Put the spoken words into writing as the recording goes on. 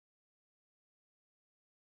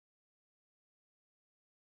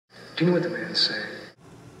Do you know what the man's saying?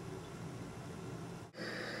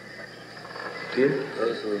 Do you?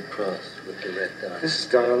 Those will cross with direct eye. This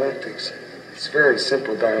is dialectics. It's very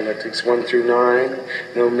simple dialectics. 1 through 9.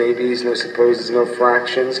 No maybes, no supposes, no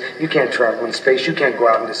fractions. You can't travel in space. You can't go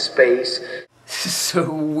out into space. This is so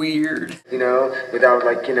weird. You know, without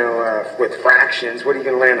with fractions. What are you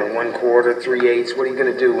going to land on? 1/4, 3/8? What are you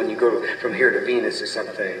going to do when you go from here to Venus or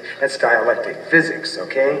something? That's dialectic physics,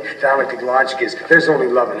 okay? Dialectic logic is there's only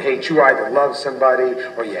love and hate. You either love somebody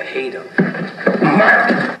or you hate them.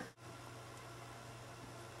 Marc!